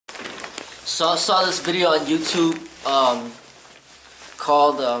Saw this video on YouTube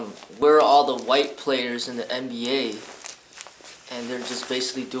called "Where Are All the White Players in the NBA?" and they're just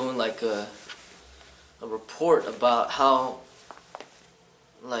basically doing like a report about how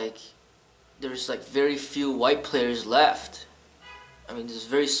like there's like very few white players left. I mean, there's a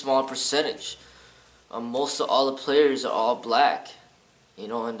very small percentage. Most of all the players are all black,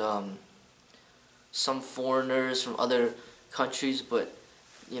 and some foreigners from other countries, but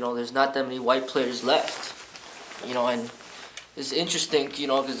there's not that many white players left. And it's interesting,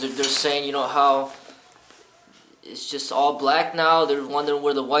 because they're saying, how it's just all black now. They're wondering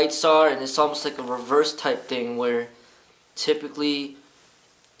where the whites are, and it's almost like a reverse type thing where typically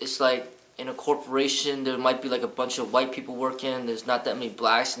it's like in a corporation there might be like a bunch of white people working. There's not that many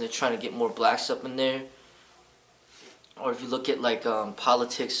blacks, and they're trying to get more blacks up in there. Or if you look at like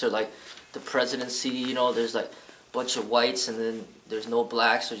politics or like the presidency, there's like a bunch of whites and then there's no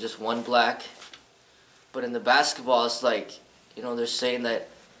blacks or just one black. But in the basketball, it's like, they're saying that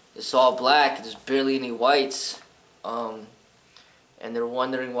it's all black, there's barely any whites, and they're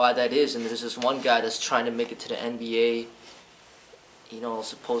wondering why that is. And there's this one guy that's trying to make it to the NBA.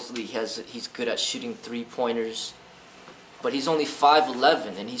 Supposedly he's good at shooting three-pointers, but he's only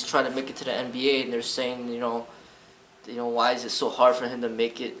 5'11", and he's trying to make it to the NBA. And they're saying, why is it so hard for him to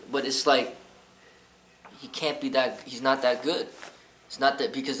make it? But it's like he can't be that. He's not that good. It's not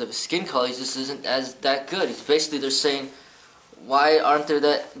that because of his skin color. He just isn't as that good. It's basically they're saying, why aren't there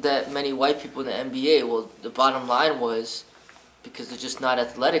that many white people in the NBA? Well, the bottom line was because they're just not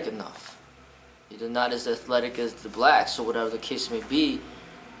athletic enough. They're not as athletic as the blacks, or whatever the case may be,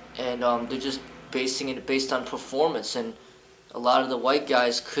 and they're just basing it based on performance. And a lot of the white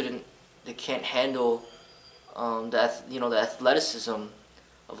guys can't handle the athleticism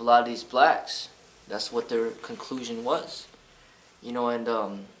of a lot of these blacks. That's what their conclusion was, and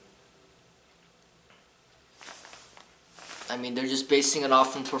I mean, they're just basing it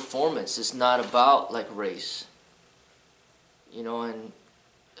off of performance. It's not about like race, and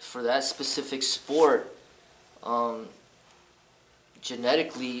for that specific sport,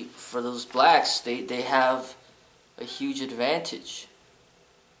 genetically, for those blacks, they have a huge advantage.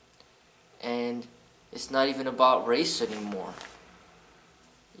 And it's not even about race anymore.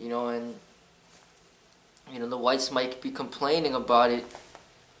 And the whites might be complaining about it,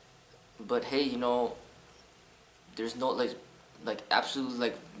 but hey, there's no like absolutely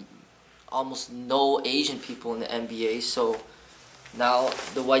like almost no Asian people in the NBA, so now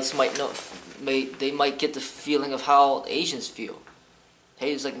the whites might get the feeling of how Asians feel. Hey,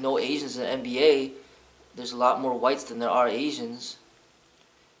 there's like no Asians in the NBA. There's a lot more whites than there are Asians.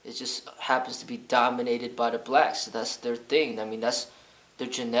 It just happens to be dominated by the blacks. So that's their thing. I mean, that's their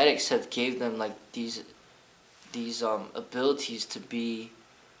genetics have gave them like these abilities to be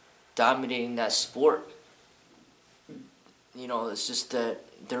dominating that sport. It's just that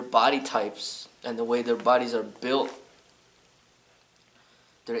their body types and the way their bodies are built,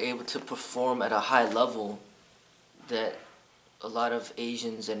 they're able to perform at a high level that a lot of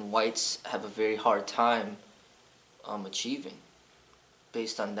Asians and whites have a very hard time achieving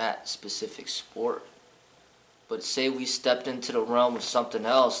based on that specific sport. But say we stepped into the realm of something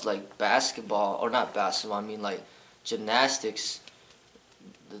else like basketball, or not basketball, I mean like gymnastics,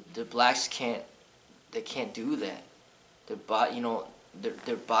 the blacks can't do that.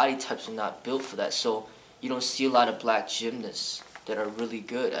 Their body types are not built for that, so you don't see a lot of black gymnasts that are really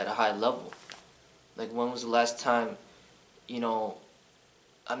good at a high level. Like, when was the last time,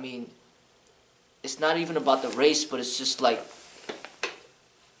 I mean, it's not even about the race, but it's just like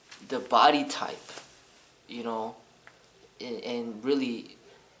the body type, and really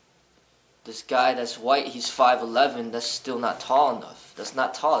this guy that's white, he's 5'11", that's still not tall enough. That's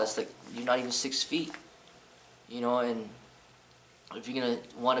not tall. That's like, you're not even 6 feet, and if you're going to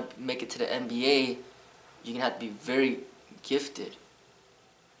want to make it to the NBA, you're going to have to be very gifted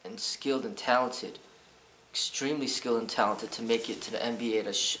and skilled and talented, extremely skilled and talented to make it to the NBA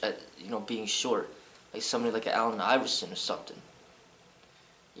at being short, like somebody like Allen Iverson or something.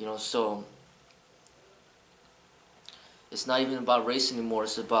 So it's not even about race anymore.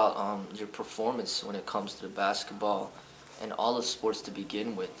 It's about your performance when it comes to the basketball and all the sports to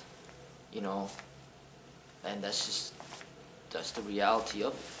begin with, and that's the reality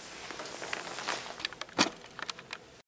of it.